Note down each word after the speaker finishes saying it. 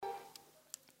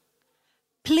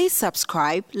Please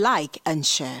subscribe, like and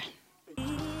share.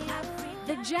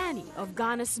 The journey of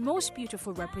Ghana's most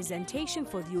beautiful representation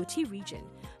for the OT region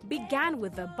began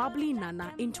with the bubbly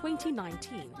Nana in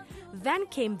 2019. Then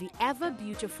came the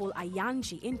ever-beautiful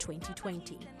Ayanji in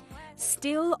 2020.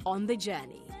 Still on the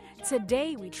journey,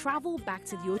 today we travel back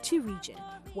to the OT region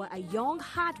where a young,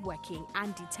 hardworking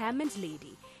and determined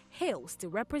lady hails to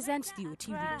represent the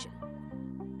OT region.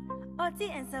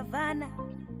 OT and Savannah,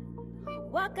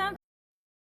 welcome.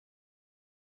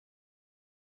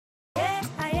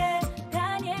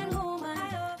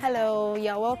 Hello,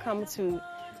 you're welcome to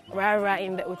Worawora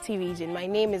in the OT region. My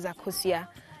name is Akosua,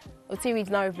 OT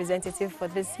regional representative for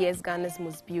this year's Ghana's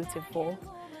Most Beautiful.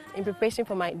 In preparation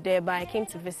for my debut, I came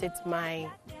to visit my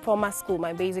former school,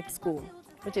 my basic school,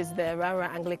 which is the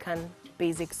Worawora Anglican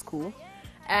Basic School.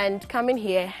 And coming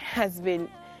here it's been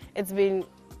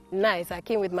nice. I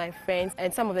came with my friends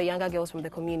and some of the younger girls from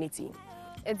the community.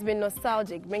 It's been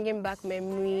nostalgic, bringing back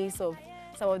memories of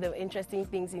some of the interesting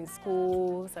things in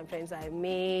school, some friends I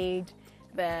made,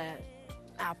 our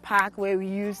park where we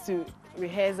used to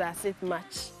rehearse our sit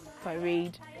match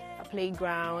parade, a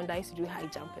playground. I used to do high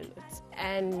jump a lot.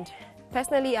 And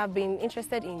personally, I've been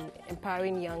interested in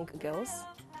empowering young girls,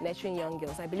 nurturing young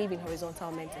girls. I believe in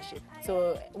horizontal mentorship.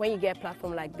 So when you get a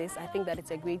platform like this, I think that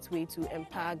it's a great way to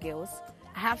empower girls.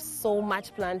 I have so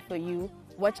much planned for you.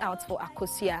 Watch out for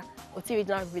Akosua, OT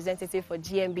regional representative for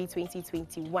GMB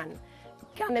 2021.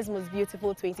 Ghana's Most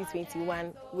Beautiful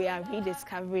 2021. We are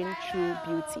rediscovering true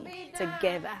beauty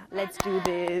together. Let's do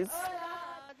this.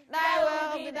 Thy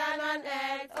will be done on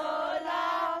earth, oh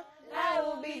Lord. Thy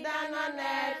will be done on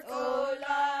earth, oh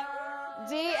Lord.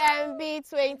 GMB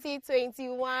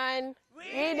 2021.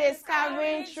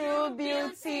 Rediscovering true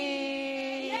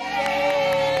beauty.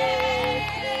 Yay!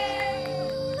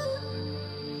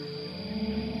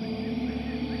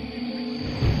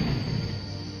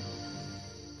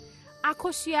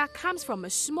 Akosua comes from a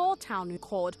small town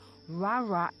called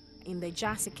Worawora in the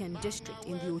Jasikan district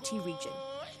in the OT region.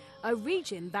 A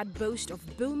region that boasts of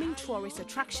booming tourist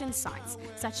attraction sites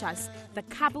such as the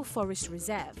Cabo Forest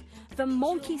Reserve, the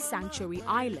Monkey Sanctuary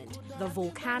Island, the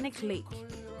Volcanic Lake,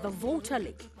 the Volta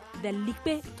Lake, the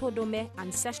Likpe Todome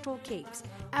Ancestral Caves,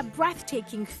 a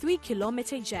breathtaking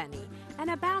 3-kilometer journey, and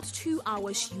about 2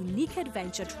 hours unique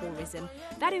adventure tourism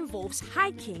that involves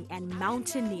hiking and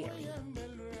mountaineering.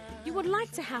 You would like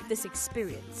to have this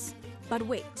experience, but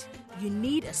wait, you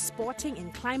need a sporting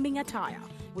and climbing attire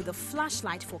with a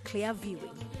flashlight for clear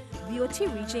viewing. The OT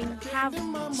region have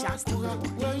just one.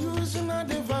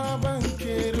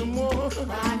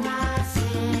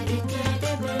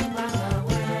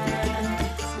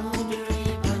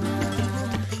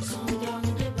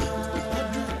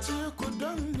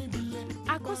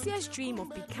 Akosua's dream of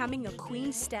becoming a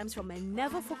queen stems from a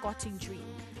never-forgotten dream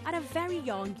at a very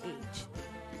young age.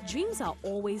 Dreams are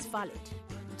always valid.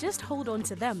 Just hold on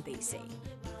to them, they say.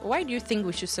 Why do you think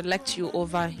we should select you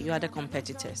over your other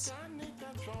competitors?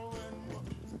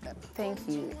 Thank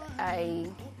you. I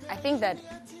think that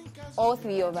all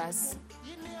three of us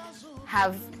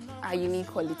have our unique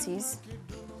qualities.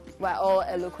 We're all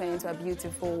eloquent, we're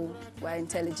beautiful, we're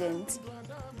intelligent.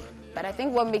 But I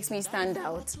think what makes me stand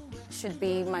out should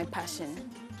be my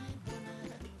passion.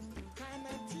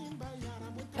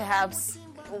 Perhaps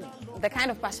the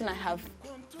kind of passion I have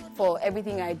for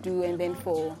everything I do and then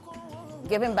for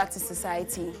giving back to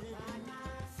society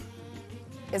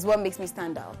is what makes me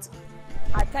stand out.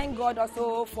 I thank God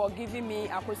also for giving me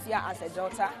Akosua as a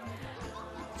daughter.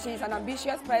 She's an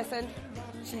ambitious person.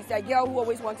 She's a girl who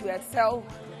always wants to excel.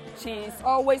 She's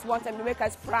always wanted to make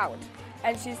us proud.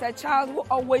 And she's a child who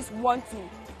always wants to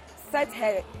set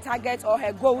her targets or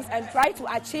her goals and try to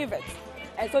achieve it.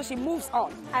 And so she moves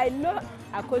on. I know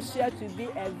Akosua to be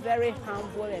a very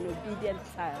humble and obedient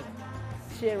child.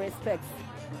 She respects.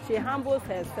 She humbles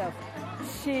herself.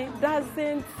 She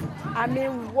doesn't,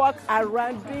 walk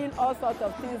around doing all sorts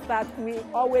of things that we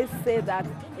always say that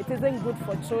it isn't good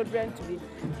for children to be.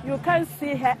 You can't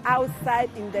see her outside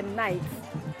in the night.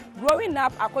 Growing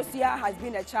up, Akosua has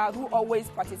been a child who always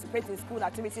participates in school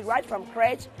activities right from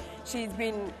crèche. She's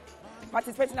been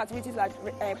participating in activities like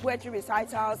poetry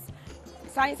recitals,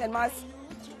 science and maths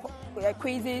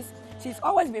quizzes. She's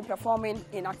always been performing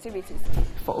in activities.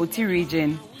 For OT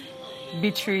region,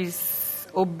 Beatrice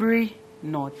Obri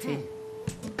Norte.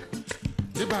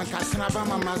 Beatrice,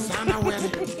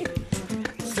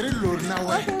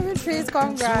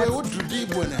 congrats.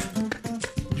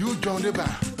 You joined the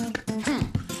bar.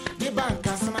 The bank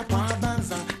has an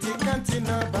abanza, the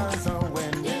cantina banza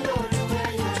when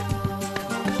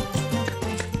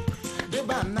the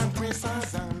band and Prince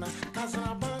Azana,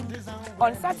 Casabandis and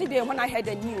On Saturday, when I heard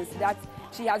the news that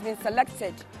she has been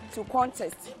selected to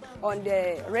contest on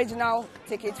the regional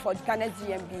ticket for Ghana's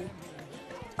GMB,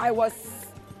 I was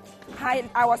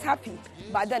happy,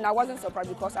 but then I wasn't surprised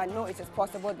because I know it is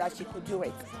possible that she could do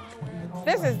it.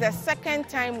 This is the second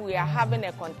time we are having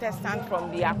a contestant from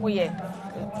the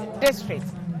Akosua district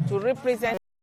to represent